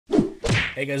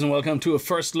Hey guys, and welcome to a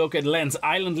first look at Lens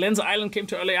Island. Lens Island came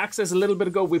to early access a little bit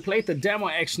ago. We played the demo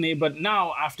actually, but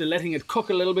now after letting it cook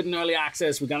a little bit in early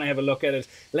access, we're gonna have a look at it.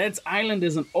 Lens Island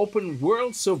is an open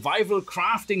world survival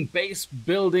crafting, base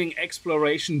building,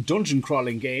 exploration, dungeon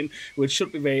crawling game, which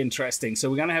should be very interesting. So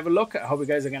we're gonna have a look. I hope you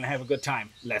guys are gonna have a good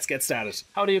time. Let's get started.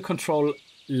 How do you control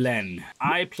Len?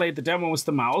 I played the demo with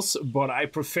the mouse, but I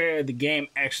prefer the game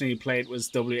actually played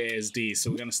with WASD, so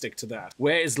we're gonna stick to that.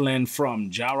 Where is Len from?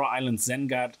 Jaro Island,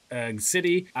 Zengard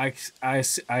City,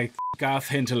 Garth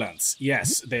Hinterlands.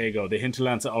 Yes, there you go. The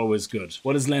hinterlands are always good.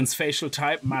 What is Len's facial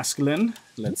type? Masculine.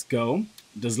 Let's go.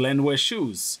 Does Len wear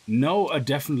shoes? No,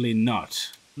 definitely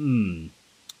not.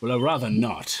 Well, I'd rather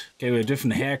not. Okay, we have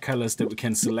different hair colors that we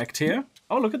can select here.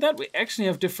 Oh, look at that. We actually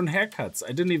have different haircuts.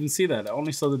 I didn't even see that. I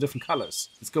only saw the different colors.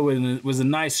 Let's go with a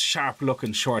nice,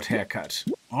 sharp-looking short haircut.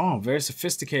 Oh, very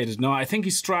sophisticated. No, I think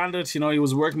he's stranded. You know, he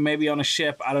was working maybe on a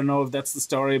ship. I don't know if that's the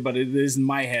story, but it is in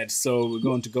my head, so we're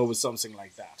going to go with something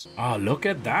like that. Oh, look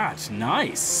at that.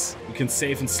 Nice. We can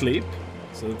save and sleep.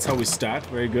 So that's how we start.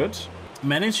 Very good.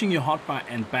 Managing your hotbar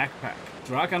and backpack.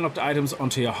 Drag unlocked items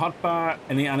onto your hotbar.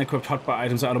 Any unequipped hotbar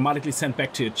items are automatically sent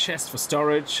back to your chest for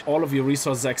storage. All of your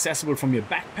resources are accessible from your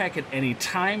backpack at any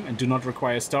time and do not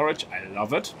require storage. I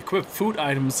love it. Equip food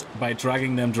items by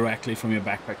dragging them directly from your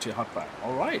backpack to your hotbar.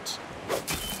 All right.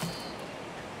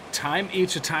 Time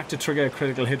each attack to trigger a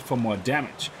critical hit for more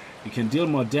damage. You can deal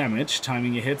more damage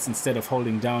timing your hits instead of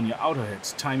holding down your auto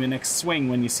hit. Time your next swing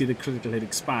when you see the critical hit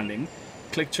expanding.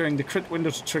 Click during the crit window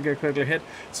to trigger a critical hit.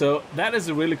 So that is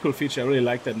a really cool feature. I really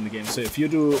like that in the game. So if you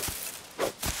do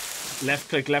left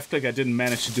click, I didn't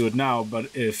manage to do it now, but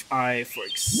if I, for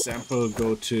example,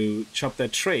 go to chop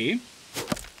that tree,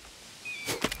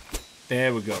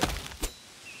 there we go.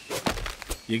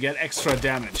 You get extra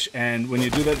damage. And when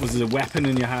you do that with a weapon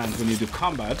in your hand, when you do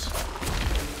combat,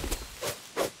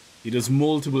 he does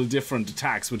multiple different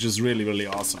attacks, which is really, really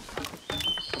awesome.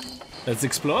 Let's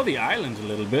explore the island a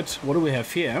little bit. What do we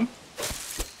have here?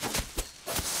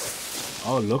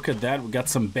 Oh, look at that. We got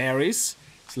some berries.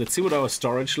 So let's see what our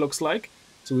storage looks like.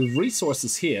 So we have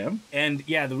resources here. And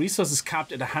yeah, the resource is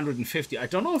capped at 150. I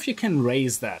don't know if you can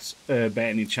raise that by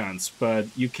any chance,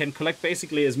 but you can collect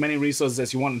basically as many resources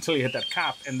as you want until you hit that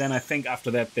cap. And then I think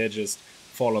after that, they just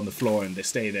fall on the floor and they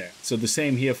stay there. So the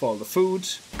same here for all the food.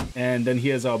 And then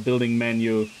here's our building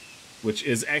menu, which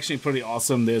is actually pretty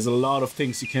awesome. There's a lot of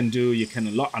things you can do. You can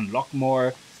unlock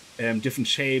more, different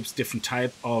shapes, different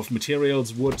type of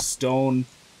materials, wood, stone,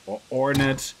 or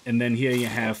ornate. And then here you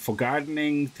have for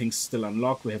gardening, things still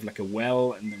unlocked. We have like a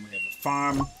well, and then we have a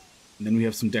farm. And then we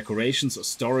have some decorations or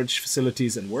storage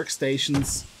facilities and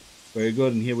workstations. Very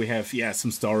good. And here we have, yeah,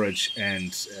 some storage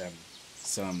and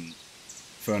some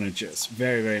furniture.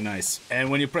 Very, very nice. And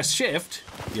when you press shift,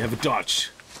 you have a dodge,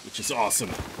 which is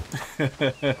awesome.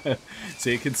 So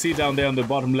you can see down there on the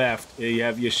bottom left, you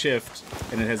have your shift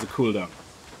and it has a cooldown.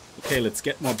 Okay, let's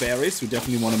get more berries. We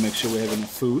definitely want to make sure we have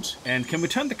enough food. And can we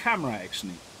turn the camera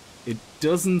actually? It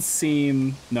doesn't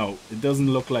seem... No, it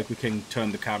doesn't look like we can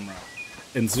turn the camera.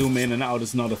 And zoom in and out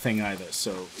is not a thing either.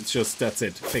 So it's just, that's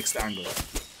it, fixed angle.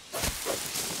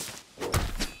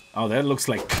 Oh, that looks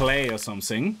like clay or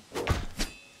something.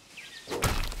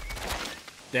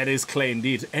 That is clay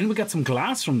indeed. And we got some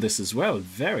glass from this as well.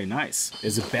 Very nice.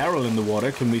 There's a barrel in the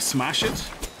water. Can we smash it?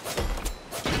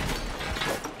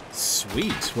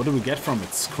 Sweet. What do we get from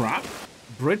it? Scrap?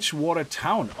 Bridgewater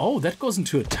Town. Oh, that goes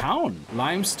into a town.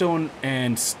 Limestone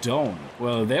and stone.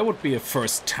 Well, there would be a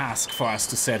first task for us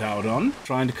to set out on.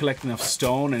 Trying to collect enough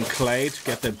stone and clay to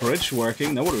get that bridge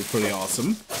working. That would be pretty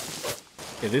awesome.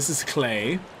 Okay, this is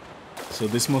clay. So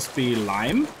this must be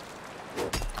lime.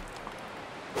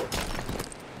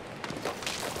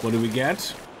 What do we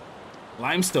get?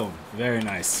 Limestone. Very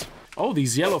nice. Oh,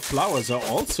 these yellow flowers are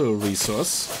also a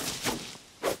resource.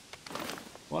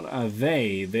 What are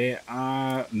they? They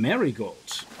are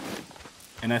marigold.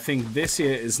 And I think this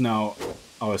here is now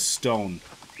our stone.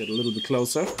 Get a little bit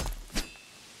closer.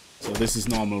 So this is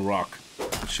normal rock.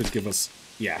 It should give us,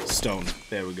 yeah, stone.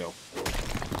 There we go.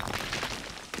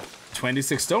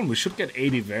 26 stone. We should get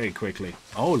 80 very quickly.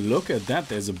 Oh, look at that.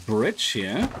 There's a bridge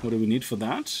here. What do we need for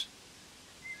that?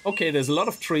 Okay, there's a lot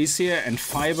of trees here, and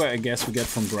fiber, I guess, we get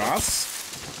from grass.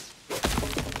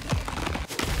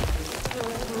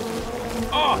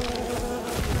 Oh!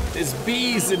 There's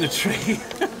bees in the tree.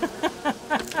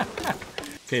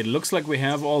 Okay, it looks like we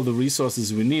have all the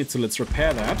resources we need, so let's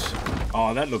repair that.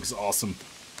 Oh, that looks awesome.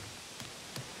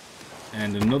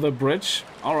 And another bridge.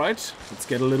 All right, let's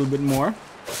get a little bit more.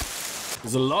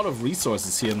 There's a lot of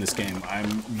resources here in this game.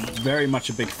 I'm very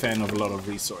much a big fan of a lot of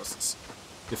resources.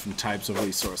 Different types of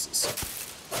resources.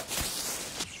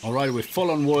 All right, we're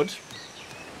full on wood.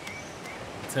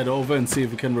 Let's head over and see if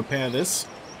we can repair this.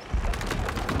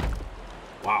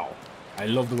 Wow, I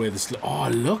love the way this... Oh,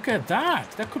 look at that.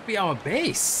 That could be our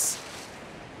base.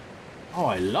 Oh,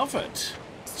 I love it.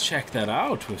 Let's check that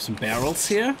out. We have some barrels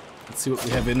here. Let's see what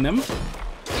we have in them.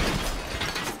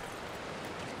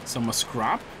 Some more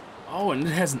scrap. Oh, and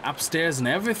it has an upstairs and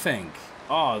everything.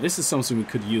 Oh, this is something we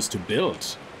could use to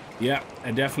build. Yeah,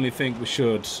 I definitely think we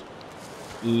should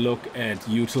look at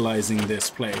utilizing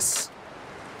this place.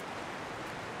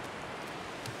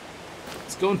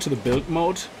 Let's go into the build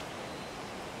mode.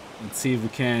 Let's see if we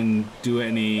can do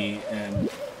any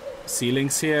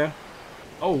ceilings here.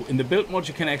 Oh, in the build mode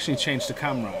you can actually change the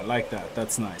camera. I like that.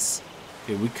 That's nice.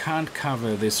 Okay, we can't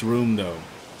cover this room though.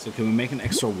 So can we make an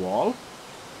extra wall?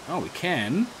 Oh, we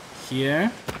can.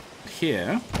 Here.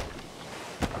 Here.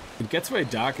 It gets very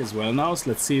dark as well now, so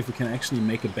let's see if we can actually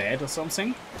make a bed or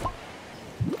something.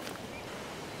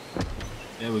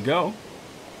 There we go.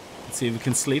 Let's see if we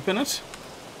can sleep in it.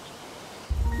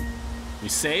 We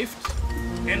saved.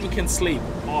 And we can sleep.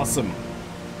 Awesome.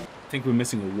 I think we're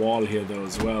missing a wall here though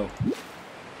as well.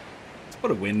 Let's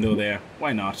put a window there.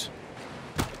 Why not?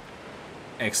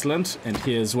 Excellent. And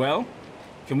here as well.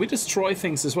 Can we destroy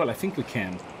things as well? I think we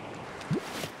can.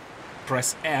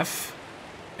 Press F.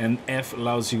 And F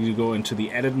allows you to go into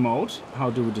the edit mode. How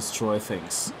do we destroy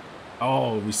things?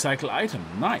 Oh, recycle item.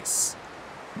 Nice.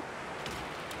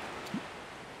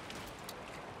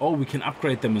 Oh, we can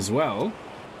upgrade them as well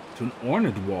to an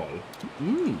ornate wall.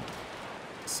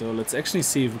 So let's actually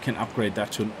see if we can upgrade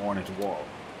that to an ornate wall.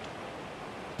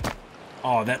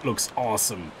 Oh, that looks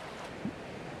awesome.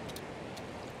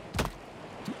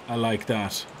 I like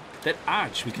that. That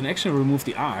arch, we can actually remove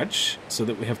the arch so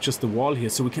that we have just the wall here.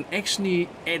 So we can actually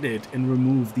edit and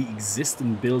remove the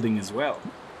existing building as well.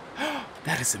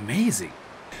 That is amazing.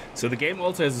 So the game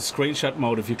also has a screenshot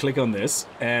mode if you click on this,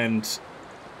 and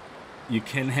you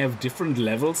can have different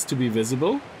levels to be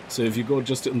visible. So if you go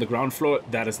just on the ground floor,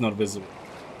 that is not visible.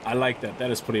 I like that. That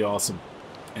is pretty awesome.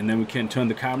 And then we can turn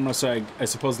the camera. So I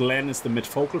suppose Len is the mid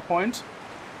focal point.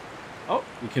 Oh,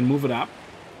 we can move it up.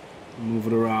 Move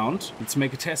it around. Let's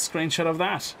make a test screenshot of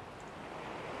that.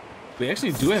 We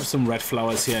actually do have some red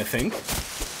flowers here, I think.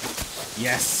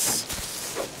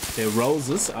 Yes. They're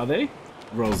roses, are they?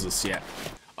 Roses, yeah.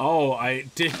 Oh, I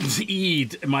didn't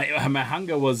eat. My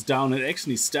hunger was down. It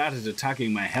actually started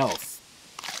attacking my health.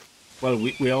 Well,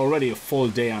 we're already a full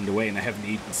day underway and I haven't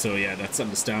eaten, so yeah, that's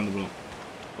understandable.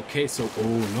 Okay, so,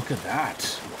 oh, look at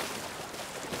that.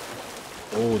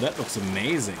 Oh, that looks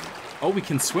amazing. Oh, we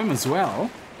can swim as well.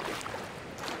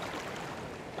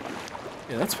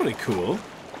 Yeah, that's pretty cool.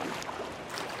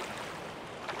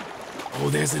 Oh,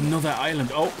 there's another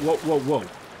island. Oh, whoa, whoa, whoa.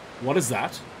 What is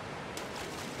that?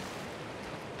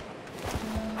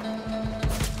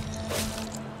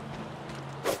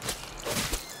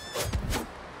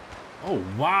 Oh,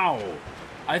 wow.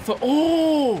 I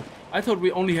thought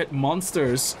we only had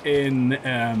monsters in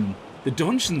the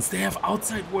dungeons. They have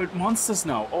outside world monsters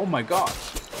now. Oh my god.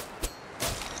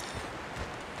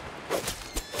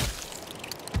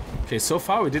 Okay, so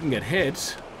far we didn't get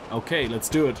hit. Okay, let's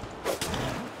do it.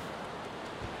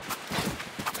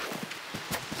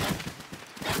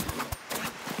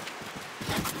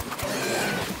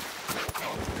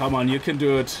 Come on, you can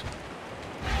do it.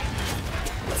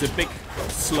 It's a big,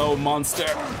 slow monster.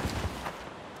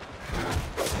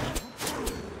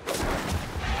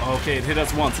 Okay, it hit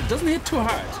us once. It doesn't hit too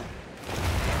hard.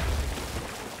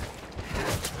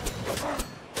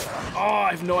 Oh,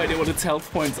 I have no idea what its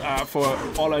health points are. For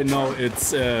all I know,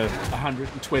 it's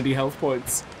 120 health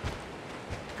points.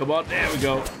 Come on, there we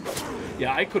go.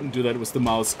 Yeah, I couldn't do that with the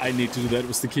mouse. I need to do that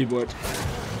with the keyboard.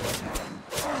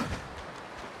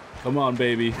 Come on,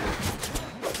 baby.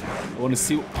 I want to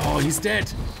see... Oh, he's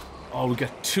dead. Oh, we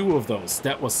got 2 of those.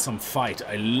 That was some fight.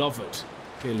 I love it.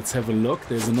 Okay, let's have a look.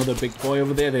 There's another big boy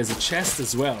over there. There's a chest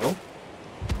as well.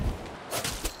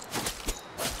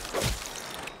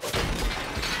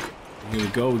 Here we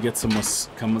go. We get some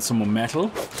more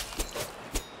metal.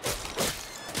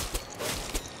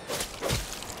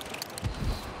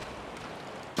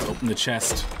 Let's open the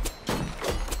chest.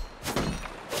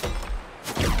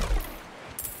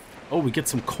 Oh, we get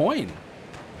some coin.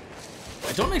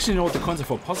 I don't actually know what the coins are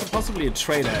for. Possibly a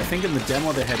trader. I think in the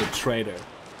demo they had a trader.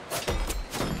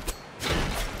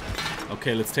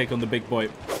 Okay, let's take on the big boy.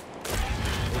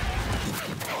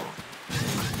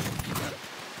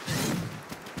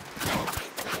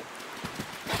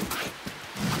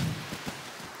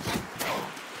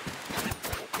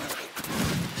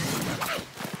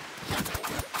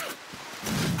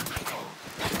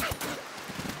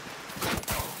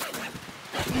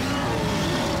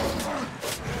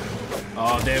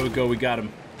 Oh, there we go. We got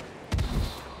him.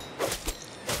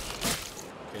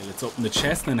 Okay, let's open the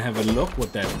chest and have a look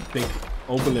what that big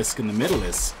obelisk in the middle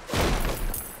is. Do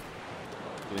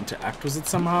we interact with it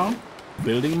somehow?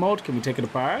 Building mode? Can we take it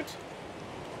apart?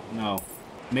 No.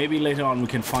 Maybe later on we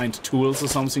can find tools or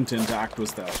something to interact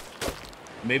with that.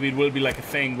 Maybe it will be like a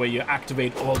thing where you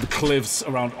activate all the cliffs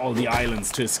around all the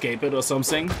islands to escape it or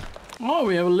something. Oh,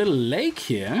 we have a little lake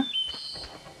here.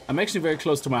 I'm actually very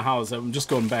close to my house. I'm just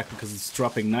going back because it's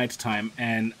dropping nighttime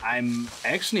and I'm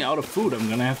actually out of food. I'm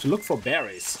gonna have to look for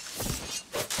berries.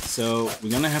 So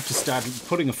we're gonna have to start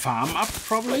putting a farm up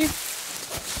probably.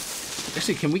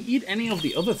 Actually, can we eat any of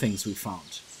the other things we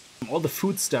found? All the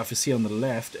food stuff is here on the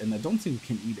left and I don't think we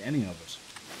can eat any of it.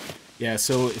 Yeah,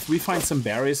 so if we find some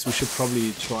berries, we should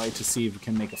probably try to see if we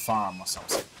can make a farm or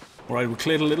something. All right, we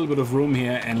cleared a little bit of room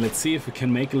here and let's see if we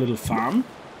can make a little farm.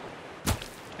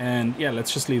 And yeah,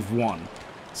 let's just leave one.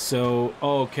 So,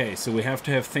 okay, so we have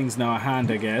to have things in our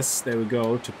hand, I guess. There we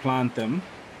go, to plant them.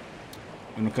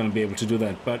 I'm not going to be able to do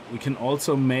that, but we can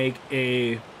also make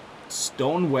a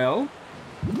stone well.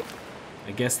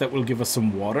 I guess that will give us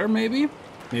some water, maybe?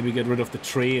 Maybe get rid of the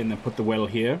tree and then put the well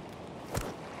here.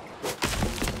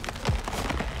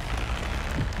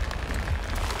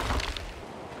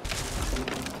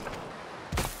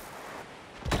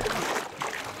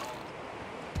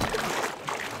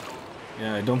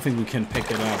 Yeah, I don't think we can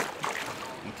pick it up.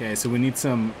 Okay, so we need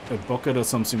a bucket or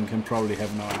something we can probably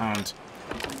have in our hand.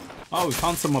 Oh, we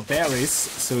found some more berries,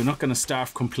 so we're not going to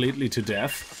starve completely to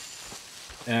death.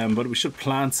 But we should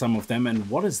plant some of them.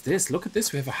 And what is this? Look at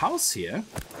this, we have a house here.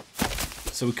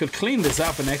 So we could clean this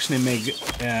up and actually make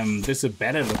this a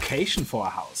better location for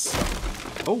our house.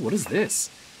 Oh, what is this?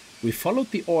 We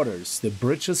followed the orders. The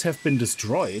bridges have been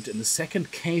destroyed and the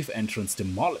second cave entrance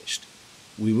demolished.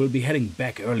 We will be heading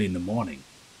back early in the morning.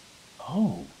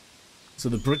 Oh, so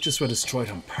the bridges were destroyed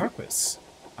on purpose.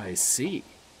 I see.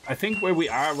 I think where we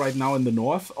are right now in the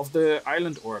north of the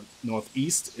island, or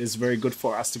northeast, is very good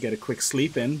for us to get a quick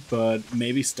sleep in, but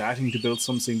maybe starting to build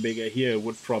something bigger here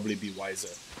would probably be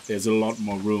wiser. There's a lot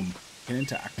more room. Can I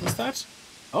interact with that?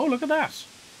 Oh, look at that.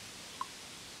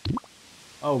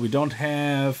 Oh, we don't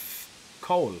have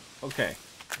coal. Okay.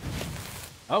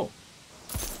 Oh.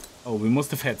 Oh, we must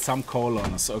have had some coal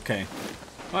on us. Okay.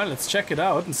 Well, let's check it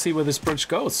out and see where this bridge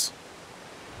goes.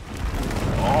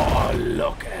 Oh,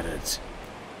 look at it.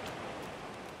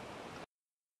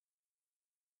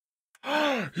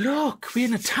 Look, we're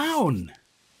in a town.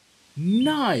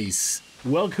 Nice.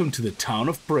 Welcome to the town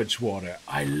of Bridgewater.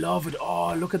 I love it.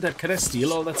 Oh, look at that. Can I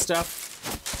steal all that stuff?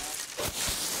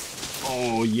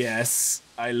 Oh, yes.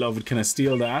 I love it. Can I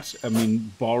steal that? I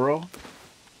mean, borrow?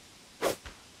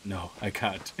 No, I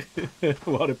can't.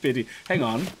 What a pity. Hang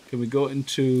on. Can we go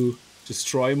into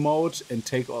destroy mode and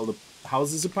take all the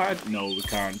houses apart? No, we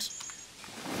can't.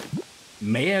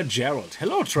 Mayor Gerald.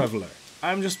 Hello, traveler.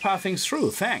 I'm just passing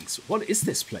through, thanks. What is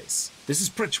this place? This is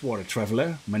Bridgewater,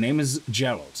 traveler. My name is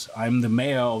Gerald. I'm the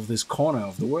mayor of this corner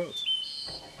of the world.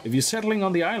 If you're settling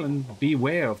on the island,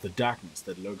 beware of the darkness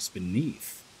that lurks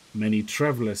beneath. Many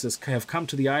travelers have come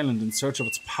to the island in search of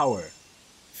its power.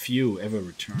 Few ever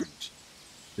returned.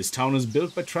 This town is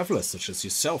built by travelers such as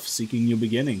yourself seeking new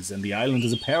beginnings, and the island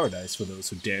is a paradise for those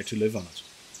who dare to live on it.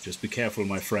 Just be careful,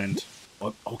 my friend.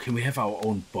 Oh, can we have our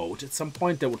own boat at some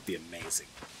point? That would be amazing.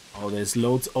 Oh, there's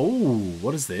loads. Oh,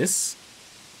 what is this?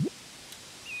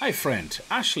 Hi, friend.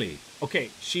 Ashley.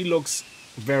 Okay, she looks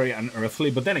very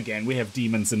unearthly, but then again, we have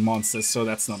demons and monsters, so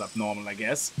that's not abnormal, I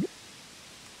guess.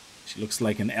 She looks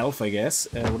like an elf, I guess.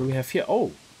 What do we have here?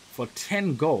 Oh, for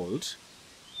 10 gold,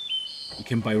 we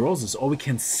can buy roses, or we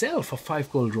can sell for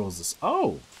 5 gold roses.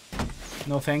 Oh,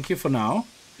 no, thank you for now.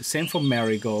 Same for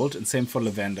marigold and same for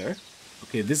lavender.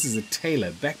 Okay, this is a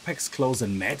tailor. Backpacks, clothes,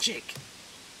 and magic.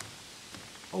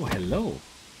 Oh, hello.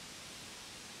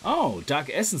 Oh, dark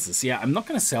essences. Yeah, I'm not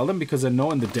going to sell them because I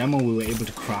know in the demo we were able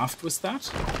to craft with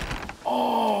that.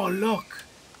 Oh, look.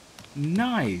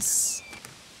 Nice.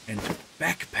 And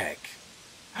backpack.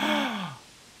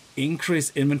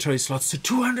 Increase inventory slots to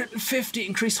 250.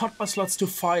 Increase hotbar slots to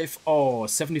 5. Oh,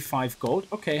 75 gold.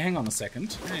 Okay, hang on a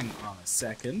second. Hang on a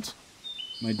second.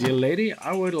 My dear lady,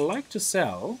 I would like to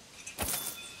sell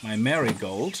my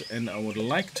marigold and I would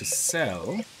like to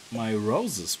sell my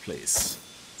roses, please.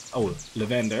 Oh,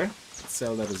 lavender. Let's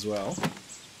sell that as well.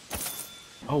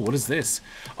 Oh, what is this?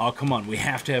 Oh, come on. We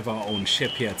have to have our own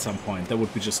ship here at some point. That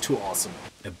would be just too awesome.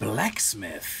 A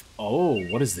blacksmith. Oh,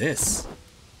 what is this?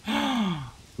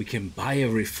 We can buy a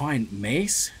refined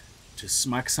mace to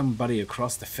smack somebody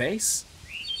across the face.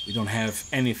 We don't have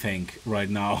anything right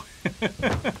now.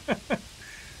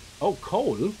 Oh,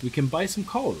 coal. We can buy some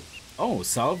coal. Oh,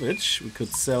 salvage. We could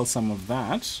sell some of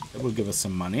that. That will give us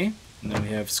some money. And then we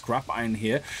have scrap iron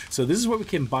here. So this is where we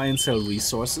can buy and sell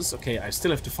resources. Okay, I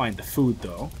still have to find the food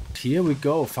though. Here we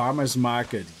go. Farmer's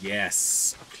market.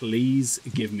 Yes. Please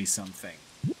give me something.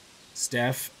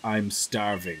 Steph, I'm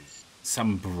starving.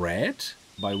 Some bread?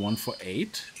 Buy 1 for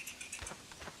 8.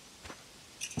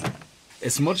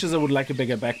 As much as I would like a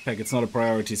bigger backpack, it's not a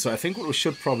priority. So I think what we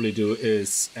should probably do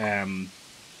is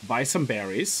buy some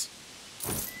berries.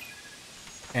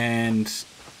 And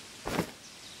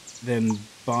then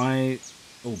buy...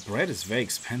 Oh, bread is very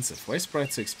expensive. Why is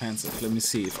bread so expensive? Let me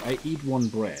see. If I eat 1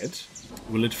 bread,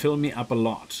 will it fill me up a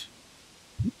lot?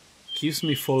 Keeps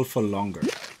me full for longer.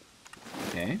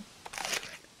 Okay.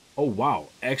 Oh, wow.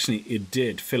 Actually, it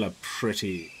did fill up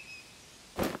pretty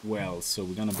well. So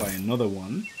we're going to buy another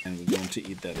one. And we're going to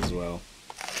eat that as well.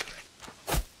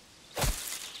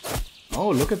 Oh,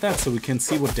 look at that. So we can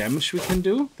see what damage we can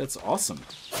do. That's awesome.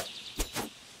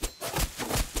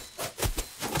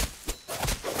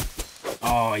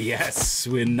 Oh, yes.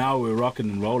 We're rocking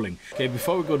and rolling. Okay,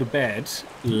 before we go to bed,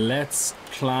 let's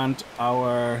plant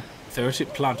our 30...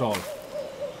 Plant all.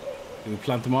 Did we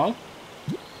plant them all?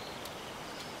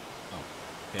 Oh,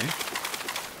 okay.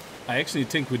 I actually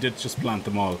think we did just plant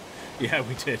them all. Yeah,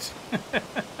 we did.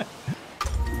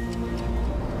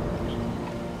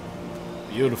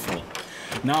 Beautiful.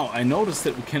 Now, I noticed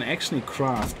that we can actually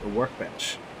craft a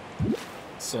workbench.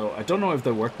 So, I don't know if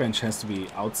the workbench has to be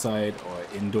outside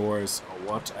or indoors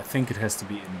or what. I think it has to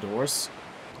be indoors.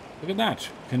 Look at that.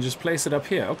 We can just place it up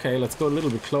here. Okay, let's go a little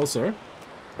bit closer.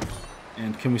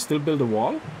 And can we still build a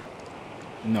wall?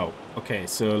 No. Okay,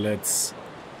 so let's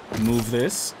move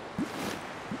this.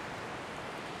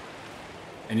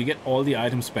 And you get all the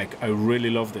items back. I really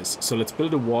love this. So let's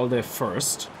build a wall there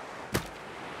first.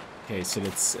 Okay, so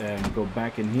let's go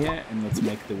back in here and let's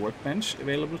make the workbench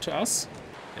available to us.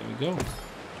 There we go.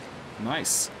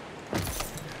 Nice.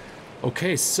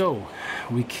 Okay, so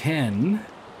we can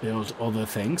build other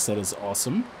things. That is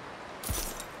awesome.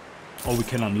 Or we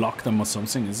can unlock them or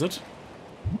something, is it?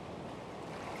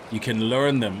 You can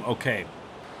learn them. Okay.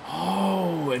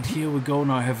 Oh, and here we go.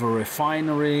 Now I have a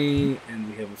refinery and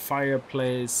we have a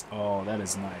fireplace. Oh, that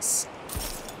is nice.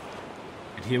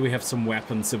 And here we have some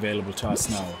weapons available to us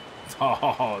now.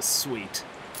 Oh, sweet.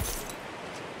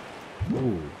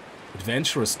 Ooh,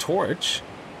 adventurous torch.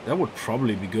 That would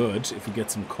probably be good if we get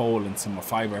some coal and some more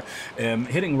fiber.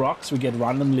 Hitting rocks, we get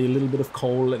randomly a little bit of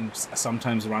coal, and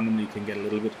sometimes randomly you can get a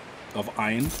little bit of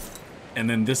iron. And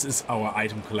then this is our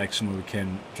item collection where we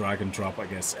can drag and drop, I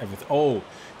guess, everything. Oh,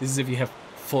 this is if you have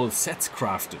full sets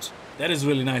crafted. That is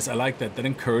really nice. I like that. That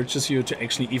encourages you to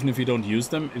actually, even if you don't use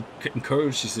them, it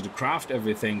encourages you to craft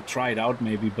everything, try it out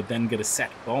maybe, but then get a set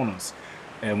bonus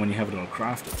when you have it all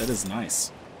crafted. That is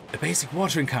nice. A basic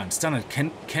watering can. Standard.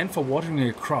 Can for watering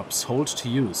your crops. Hold to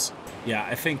use. Yeah,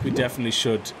 I think we definitely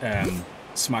should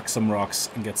smack some rocks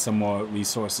and get some more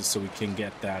resources so we can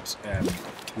get that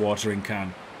watering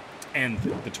can and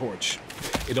the torch.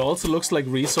 It also looks like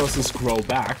resources grow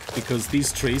back because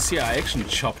these trees here, I actually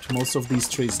chopped most of these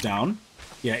trees down.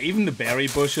 Yeah, even the berry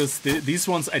bushes, these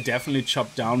ones I definitely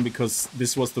chopped down because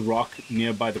this was the rock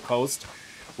nearby the coast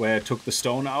where I took the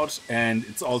stone out, and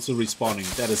it's also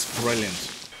respawning. That is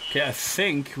brilliant. Okay, I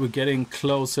think we're getting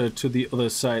closer to the other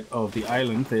side of the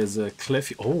island. There's a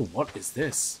cliff. Oh, what is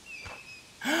this?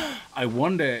 I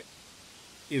wonder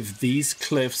if these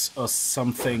cliffs or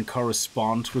something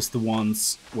correspond with the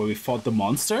ones where we fought the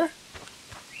monster.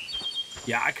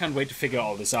 Yeah, I can't wait to figure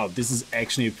all this out. This is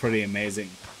actually pretty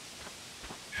amazing.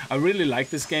 I really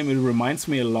like this game. It reminds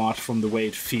me a lot from the way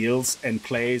it feels and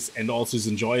plays, and also is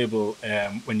enjoyable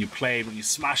when you play. When you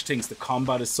smash things, the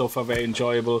combat is so far very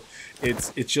enjoyable.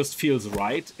 It just feels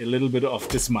right. A little bit of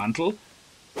dismantle.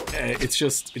 It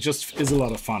just is a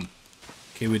lot of fun.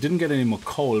 Okay, we didn't get any more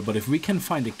coal, but if we can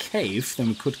find a cave, then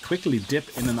we could quickly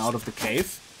dip in and out of the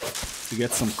cave to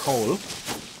get some coal.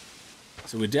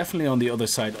 So we're definitely on the other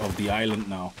side of the island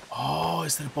now. Oh,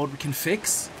 is that a boat we can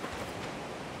fix?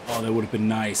 Oh, that would have been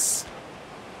nice.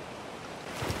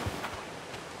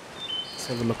 Let's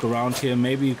have a look around here.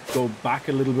 Maybe go back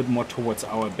a little bit more towards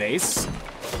our base.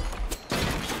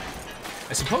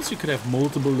 I suppose you could have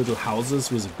multiple little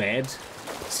houses with a bed.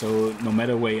 So no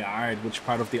matter where you are, at which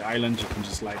part of the island, you can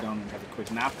just lie down and have a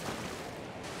quick nap.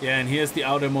 Yeah, and here's the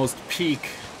outermost peak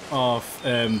of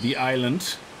the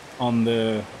island on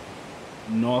the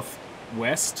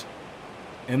northwest.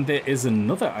 And there is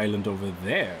another island over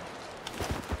there.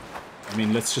 I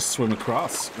mean, let's just swim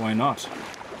across. Why not?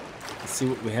 Let's see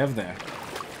what we have there.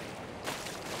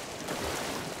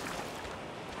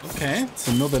 Okay, it's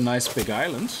another nice big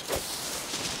island.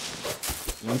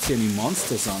 I don't see any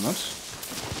monsters on it.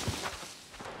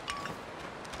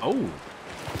 Oh,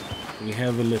 we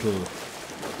have a little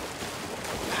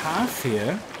path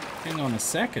here. Hang on a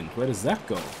second, where does that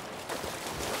go?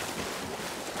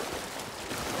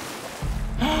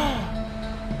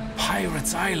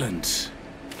 Pirate's Island.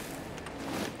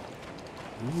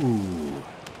 Ooh.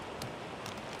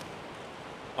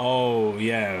 Oh,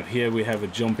 yeah, here we have a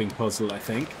jumping puzzle, I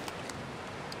think.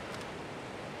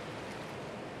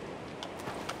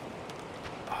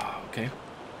 Oh, okay.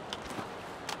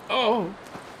 Oh!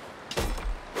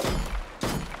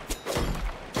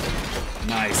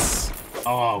 Nice.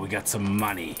 Oh, we got some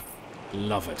money.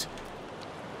 Love it.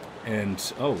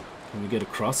 And, oh, can we get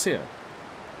across here?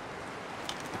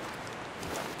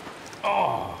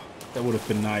 Oh, that would have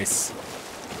been nice.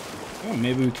 Oh,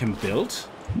 maybe we can build?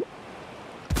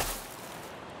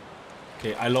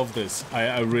 Okay, I love this.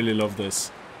 I really love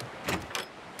this.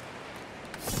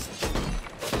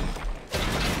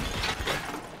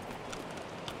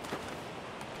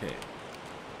 Okay.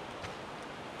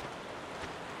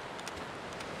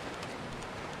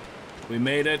 We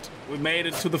made it. We made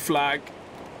it to the flag.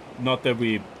 Not that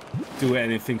we do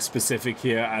anything specific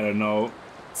here. I don't know.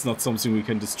 It's not something we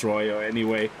can destroy or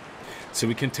anyway. So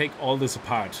we can take all this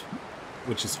apart,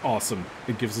 which is awesome.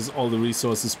 It gives us all the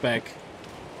resources back.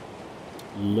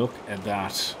 Look at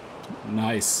that.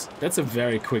 Nice. That's a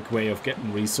very quick way of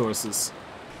getting resources.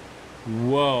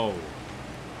 Whoa.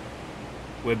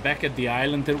 We're back at the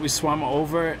island that we swam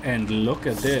over, and look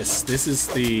at this. This is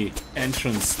the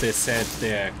entrance they said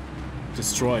they're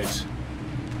destroyed.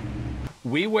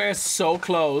 We were so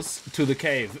close to the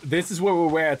cave. This is where we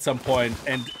were at some point,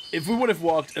 and if we would have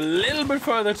walked a little bit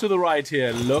further to the right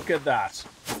here, look at that.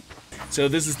 So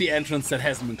this is the entrance that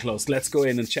hasn't been closed. Let's go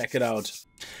in and check it out.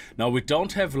 Now, we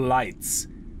don't have lights,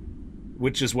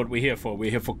 which is what we're here for.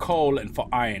 We're here for coal and for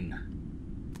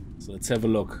iron. So let's have a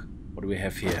look. What do we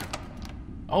have here?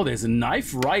 Oh, there's a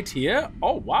knife right here.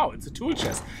 Oh, wow, it's a tool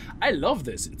chest. I love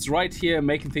this. It's right here,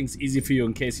 making things easy for you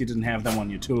in case you didn't have them on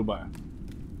your toolbar.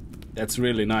 That's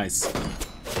really nice.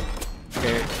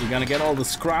 Okay, you're gonna get all the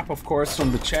scrap, of course,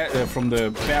 from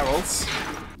the barrels.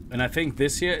 And I think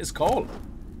this here is coal.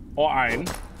 Or iron.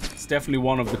 It's definitely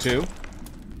one of the two.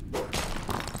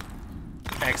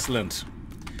 Excellent.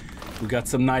 We got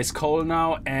some nice coal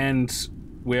now, and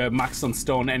we're maxed on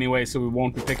stone anyway, so we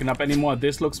won't be picking up anymore.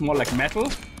 This looks more like metal.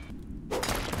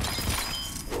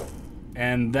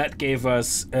 And that gave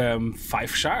us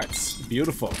 5 shards.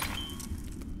 Beautiful.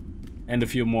 And a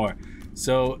few more.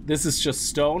 So this is just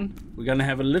stone. We're gonna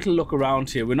have a little look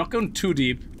around here. We're not going too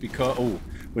deep because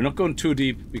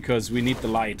we need the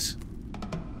light.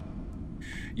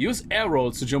 Use air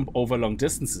rolls to jump over long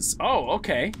distances. Oh,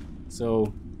 okay.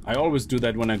 So I always do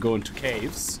that when I go into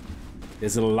caves.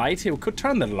 There's a light here. We could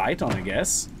turn the light on, I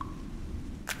guess.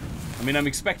 I mean, I'm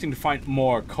expecting to find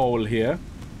more coal here.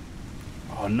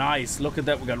 Oh, nice. Look at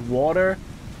that. We got water.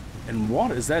 And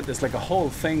what is that? There's like a whole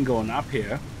thing going up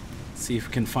here. Let's see if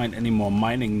we can find any more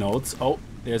mining nodes. Oh,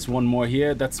 there's one more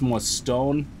here. That's more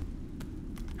stone.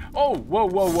 Oh, whoa,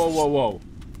 whoa, whoa, whoa, whoa.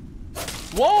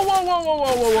 Whoa, whoa, whoa, whoa,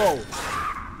 whoa, whoa, whoa.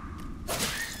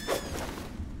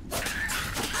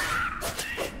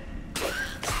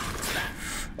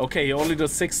 Okay, he only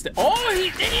does 6. Oh,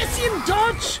 did you see him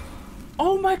dodge?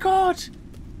 Oh my god.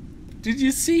 Did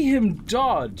you see him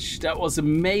dodge? That was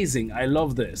amazing. I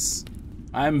love this.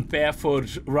 I'm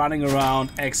barefoot, running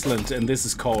around. Excellent. And this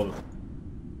is coal.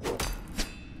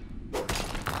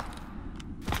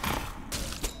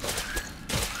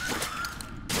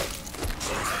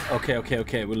 Okay, okay,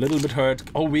 okay. We're a little bit hurt.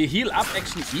 Oh, we heal up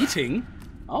actually eating.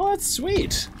 Oh, that's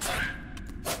sweet.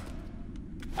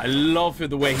 I love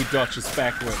the way he dodges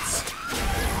backwards.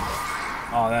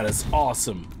 Oh, that is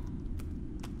awesome.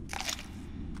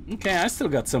 Okay, I still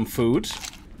got some food.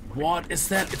 What is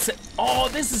that? It's a... Oh,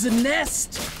 this is a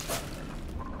nest!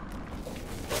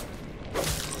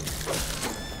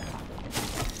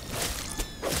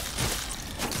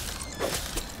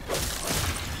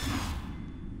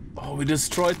 Oh, we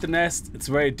destroyed the nest. It's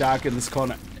very dark in this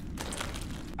corner.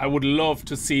 I would love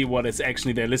to see what is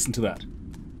actually there. Listen to that.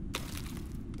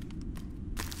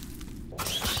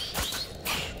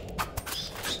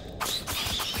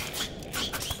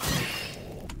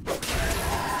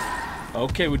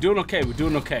 Okay, we're doing okay, we're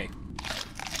doing okay.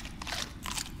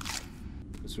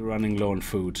 Because we're running low on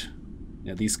food.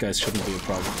 Yeah, these guys shouldn't be a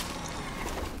problem.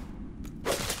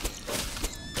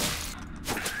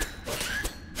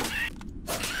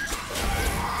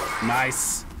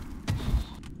 Nice.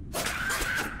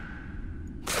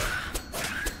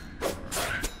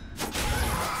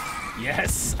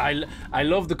 Yes, I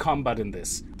love the combat in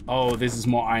this. Oh, this is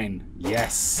more iron.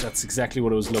 Yes, that's exactly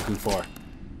what I was looking for.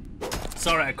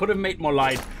 Sorry, I could have made more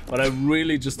light, but I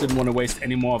really just didn't want to waste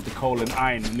any more of the coal and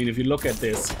iron. I mean, if you look at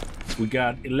this, we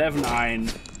got 11 iron,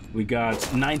 we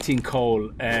got 19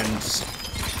 coal, and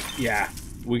yeah,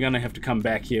 we're gonna have to come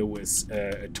back here with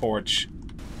a torch.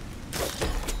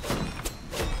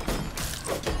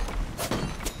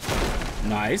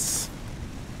 Nice.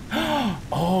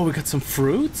 Oh, we got some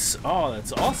fruits. Oh,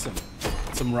 that's awesome.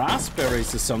 Some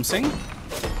raspberries or something.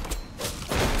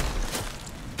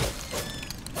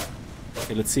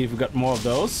 Okay, let's see if we got more of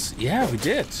those. Yeah, we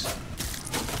did.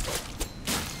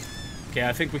 Okay,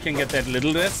 I think we can get that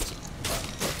little list.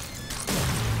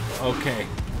 Okay.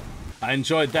 I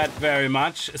enjoyed that very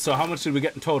much. So how much did we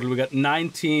get in total? We got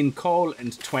 19 coal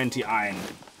and 20 iron.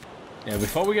 Yeah,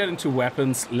 before we get into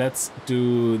weapons, let's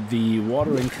do the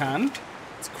watering can.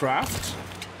 Let's craft.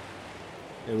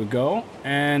 There we go.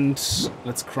 And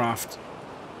let's craft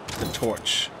the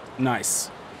torch. Nice.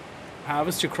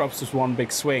 Harvest your crops with one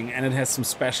big swing, and it has some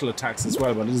special attacks as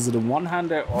well. But is it a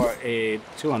one-hander or a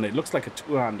two-hander? It looks like a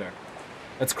two-hander.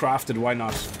 Let's craft it, why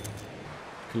not?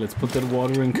 Okay, let's put that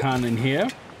watering can in here.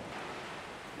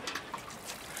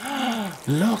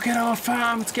 Look at our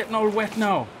farm, it's getting all wet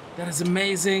now. That is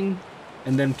amazing.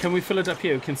 And then can we fill it up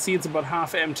here? You can see it's about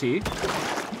half empty.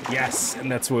 Yes,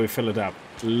 and that's where we fill it up.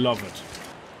 Love it.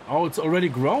 Oh, it's already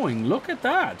growing. Look at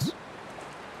that.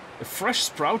 A fresh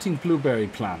sprouting blueberry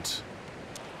plant.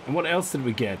 And what else did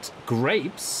we get?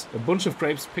 Grapes. A bunch of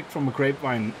grapes picked from a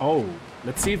grapevine. Oh,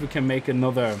 let's see if we can make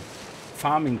another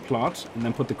farming plot and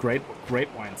then put the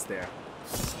grapevines there.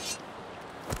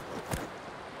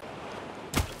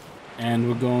 And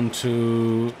we're going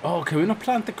to... Oh, can we not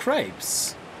plant the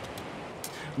grapes?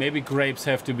 Maybe grapes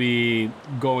have to be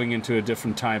going into a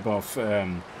different type of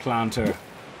planter.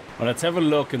 Well, let's have a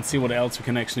look and see what else we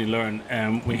can actually learn.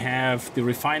 We have the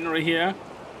refinery here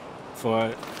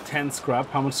for 10 scrap.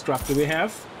 How much scrap do we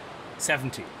have?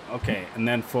 70. Okay, and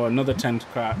then for another 10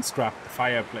 scrap,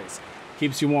 fireplace.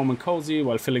 Keeps you warm and cozy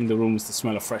while filling the room with the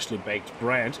smell of freshly baked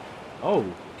bread. Oh,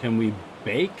 can we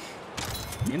bake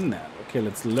in that? Okay,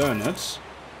 let's learn it.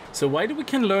 So why do we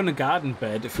can learn a garden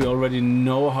bed if we already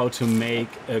know how to make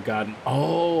a garden?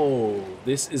 Oh,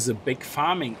 this is a big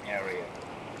farming area.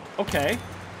 Okay,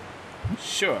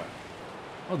 sure.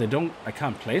 Oh, they don't, I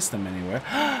can't place them anywhere.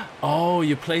 Oh,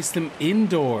 you place them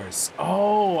indoors.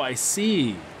 Oh, I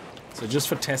see. So just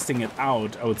for testing it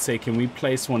out, I would say, can we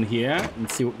place one here and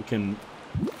see what we can...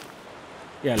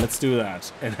 Yeah, let's do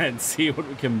that and then see what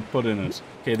we can put in it.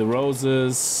 Okay, the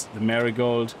roses, the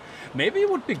marigold. Maybe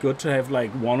it would be good to have like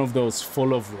one of those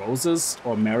full of roses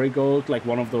or marigold, like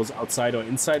one of those outside or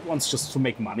inside ones just to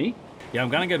make money. Yeah, I'm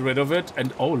gonna get rid of it.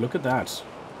 And oh, look at that.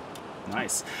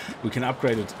 Nice. We can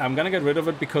upgrade it. I'm gonna get rid of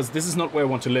it because this is not where I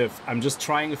want to live. I'm just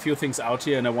trying a few things out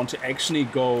here and I want to actually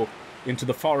go into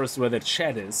the forest where that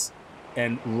shed is.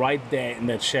 And right there in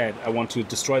that shed, I want to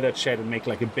destroy that shed and make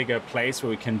like a bigger place where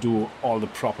we can do all the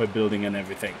proper building and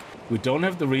everything. We don't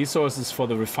have the resources for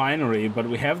the refinery, but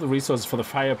we have the resources for the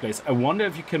fireplace. I wonder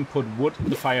if you can put wood in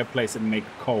the fireplace and make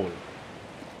coal.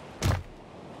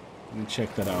 Let me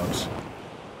check that out.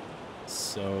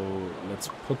 So let's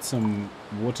put some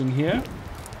wood in here.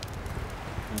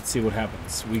 Let's see what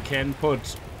happens. We can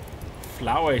put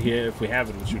flour here if we have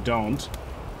it, which we don't.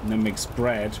 And then makes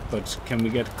bread, but can we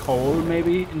get coal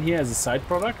maybe in here as a side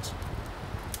product?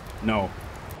 No.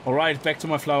 All right, back to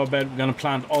my flower bed. We're gonna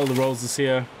plant all the roses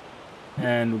here,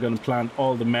 and we're gonna plant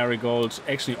all the marigold,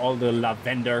 actually all the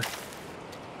lavender.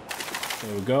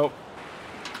 There we go.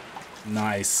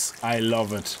 Nice, I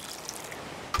love it.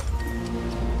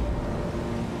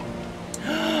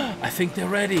 I think they're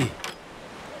ready.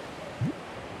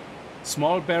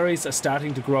 Small berries are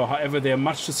starting to grow, however, they're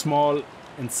much too small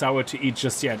and sour to eat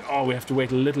just yet. Oh, we have to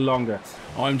wait a little longer.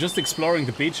 Oh, I'm just exploring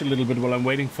the beach a little bit while I'm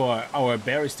waiting for our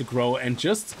berries to grow, and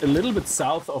just a little bit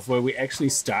south of where we actually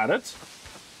started,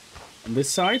 on this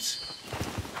side,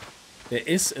 there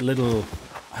is a little,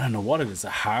 I don't know what it is, a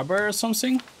harbor or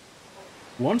something?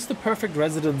 Once the perfect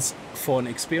residence for an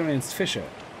experienced fisher,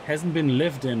 hasn't been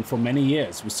lived in for many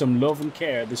years. With some love and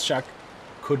care, this shack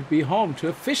could be home to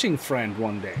a fishing friend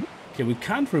one day. Okay, we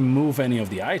can't remove any of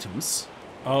the items.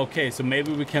 Okay, so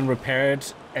maybe we can repair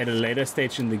it at a later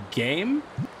stage in the game.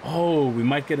 Oh, we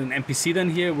might get an NPC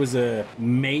then here with a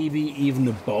maybe even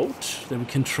a boat that we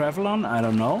can travel on. I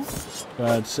don't know.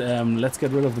 But let's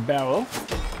get rid of the barrel.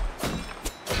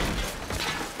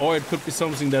 Or it could be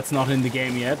something that's not in the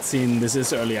game yet, seeing this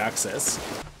is early access.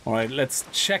 All right, let's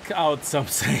check out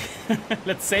something.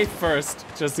 Let's save first,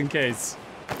 just in case.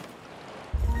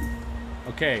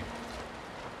 Okay.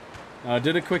 Now I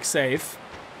did a quick save.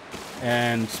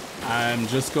 And I'm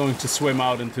just going to swim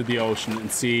out into the ocean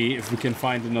and see if we can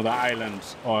find another island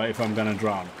or if I'm gonna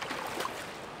drown.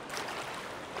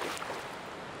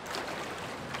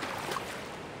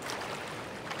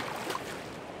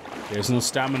 There's no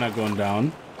stamina going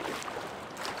down.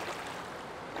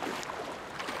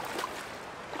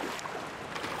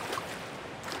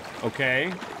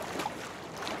 Okay.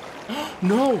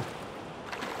 No!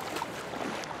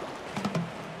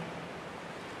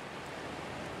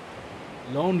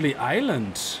 Lonely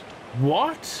Island.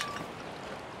 What?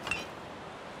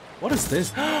 What is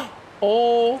this?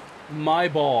 Oh my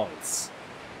balls.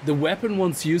 The weapon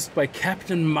once used by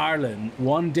Captain Marlin.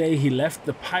 One day he left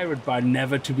the pirate bar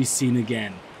never to be seen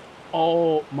again.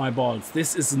 Oh my balls.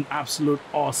 This is an absolute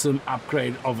awesome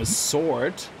upgrade of a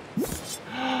sword.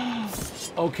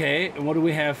 Okay, and what do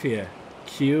we have here?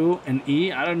 Q and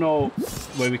E. I don't know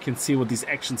where we can see what these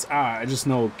actions are. I just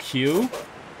know Q.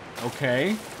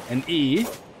 Okay. And E.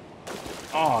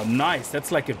 Oh, nice.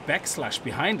 That's like a backslash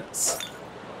behind us.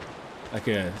 Like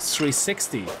a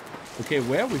 360. Okay,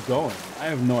 where are we going? I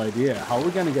have no idea. How are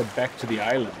we gonna get back to the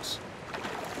island?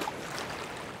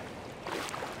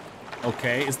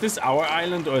 Okay, is this our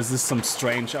island or is this some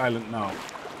strange island now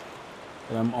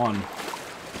that I'm on?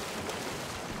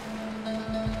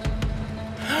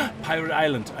 Pirate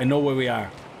Island. I know where we are.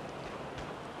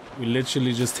 We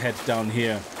literally just head down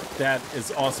here. That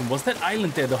is awesome. Was that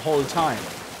island there the whole time?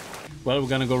 Well, we're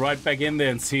gonna go right back in there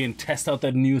and see and test out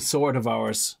that new sword of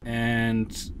ours.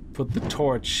 And put the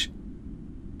torch...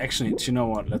 Actually, you know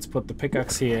what? Let's put the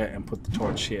pickaxe here and put the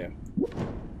torch here.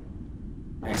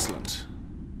 Excellent.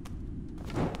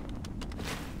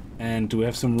 And do we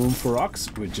have some room for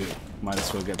rocks? We do. Might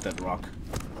as well get that rock.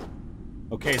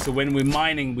 Okay, so when we're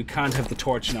mining, we can't have the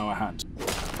torch in our hand.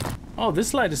 Oh,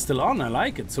 this light is still on. I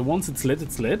like it. So once it's lit,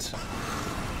 it's lit.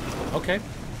 Okay.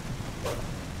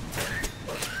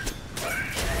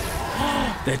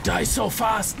 They die so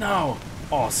fast now.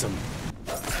 Awesome.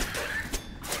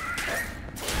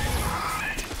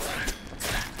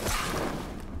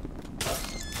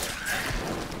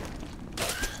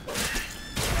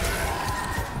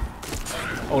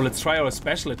 Oh, let's try our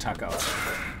special attack out.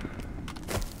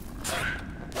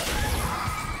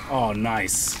 Oh,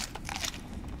 nice.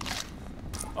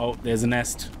 Oh, there's a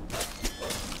nest.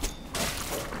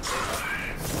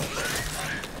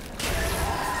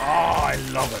 Oh, I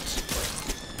love it.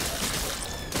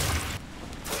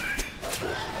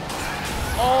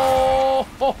 Oh,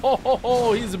 ho, ho, ho,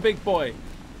 ho, he's a big boy.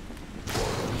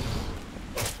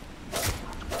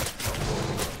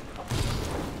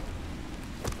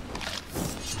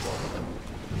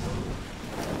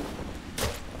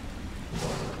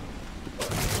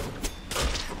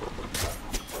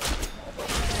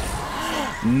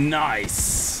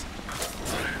 Nice.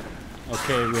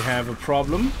 Okay, we have a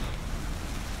problem.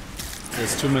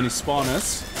 There's too many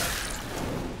spawners.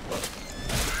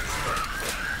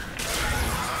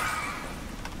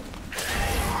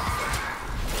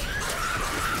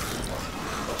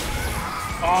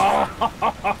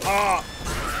 Oh!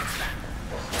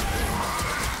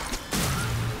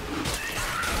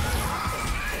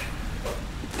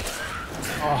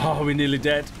 Oh, we're nearly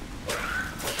dead.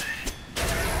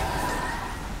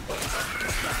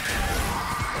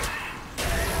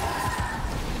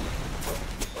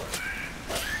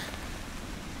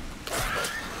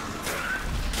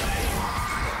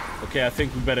 Okay, I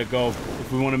think we better go.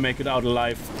 If we want to make it out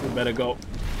alive, we better go.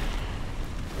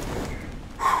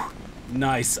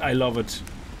 Nice, I love it.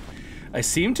 I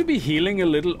seem to be healing a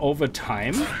little over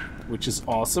time, which is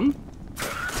awesome.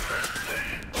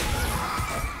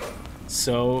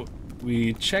 So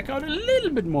we check out a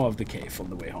little bit more of the cave on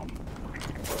the way home.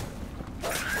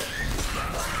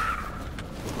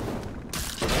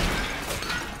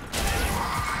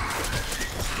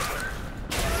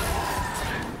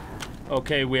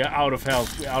 Okay, we are out of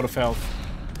health. We're out of health.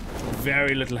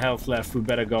 Very little health left. We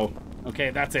better go. Okay,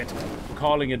 that's it. I'm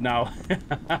calling it now.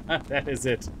 That is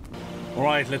it. All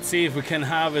right, let's see if we can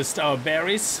harvest our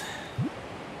berries.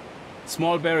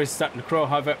 Small berries starting to grow.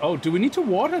 However, oh, do we need to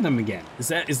water them again? Is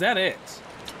that it?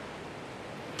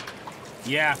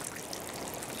 Yeah,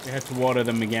 we have to water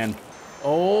them again.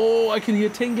 Oh, I can hear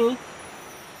tingle.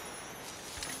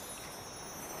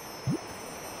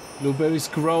 Blueberries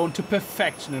grown to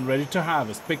perfection and ready to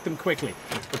harvest. Pick them quickly.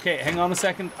 Okay, hang on a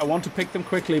second. I want to pick them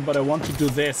quickly, but I want to do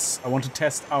this. I want to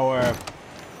test our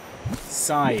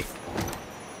sai.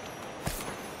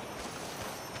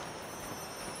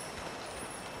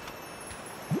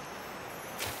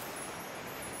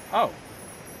 Oh.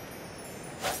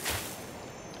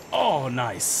 Oh,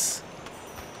 nice.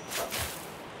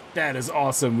 That is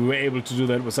awesome. We were able to do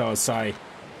that with our sai.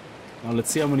 Now let's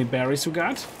see how many berries we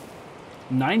got.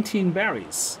 19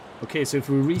 berries. Okay, so if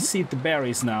we reseed the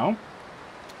berries now.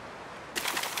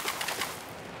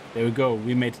 There we go,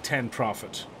 we made 10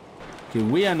 profit. Okay,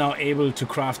 we are now able to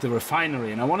craft the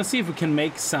refinery, and I want to see if we can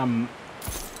make some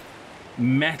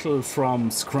metal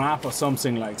from scrap or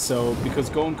something like so, because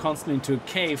going constantly into a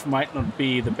cave might not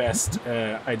be the best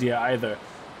idea either.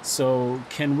 So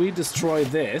can we destroy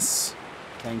this?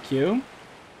 Thank you.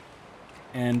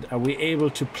 And are we able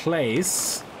to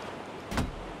place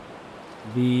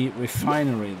the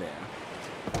refinery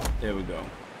there? There we go.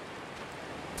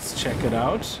 Let's check it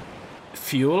out.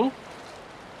 Fuel.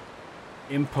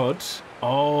 Input.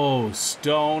 Oh,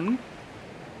 stone.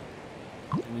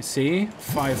 Let me see.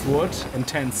 5 wood and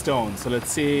 10 stone. So let's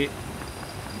see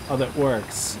how that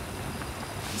works.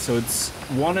 So it's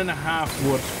 1.5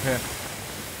 wood per...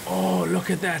 Oh, look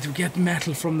at that. We get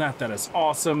metal from that. That is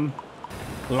awesome.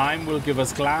 Lime will give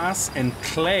us glass. And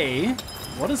clay.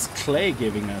 What is clay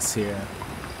giving us here?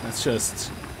 Let's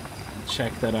just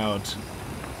check that out.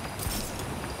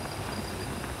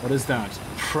 What is that?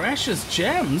 Precious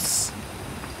gems?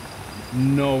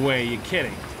 No way, you're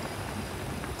kidding.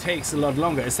 Takes a lot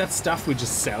longer. Is that stuff we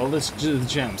just sell? The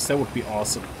gems? That would be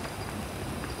awesome.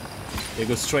 They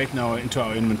go straight now into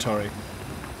our inventory.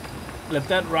 Let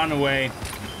that run away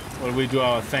while we do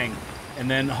our thing. And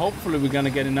then hopefully we're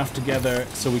gonna get enough together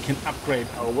so we can upgrade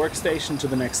our workstation to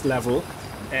the next level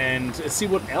and see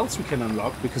what else we can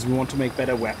unlock, because we want to make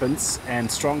better weapons and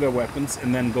stronger weapons,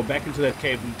 and then go back into that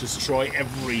cave and destroy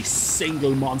every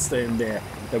single monster in there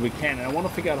that we can. And I want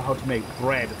to figure out how to make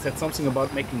bread. It said something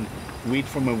about making wheat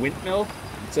from a windmill.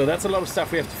 So that's a lot of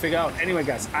stuff we have to figure out. Anyway,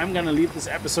 guys, I'm going to leave this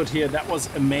episode here. That was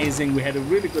amazing. We had a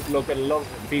really good look at a lot of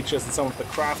the features and some of the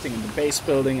crafting and the base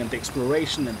building and the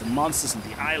exploration and the monsters and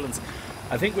the islands.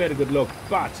 I think we had a good look,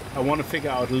 but I want to figure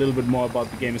out a little bit more about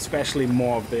the game, especially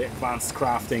more of the advanced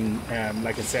crafting,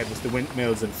 like I said, with the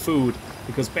windmills and food,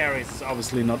 because berries is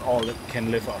obviously not all that we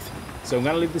can live off. So I'm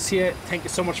going to leave this here. Thank you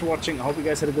so much for watching. I hope you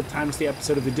guys had a good time with the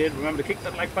episode. If you did, remember to kick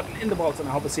that like button in the balls, and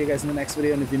I hope to see you guys in the next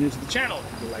video. And if you're new to the channel,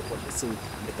 if you like what you see,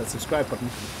 hit that subscribe button.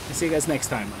 I'll see you guys next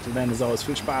time. Until then, as always,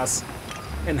 viel Spaß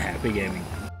and happy gaming.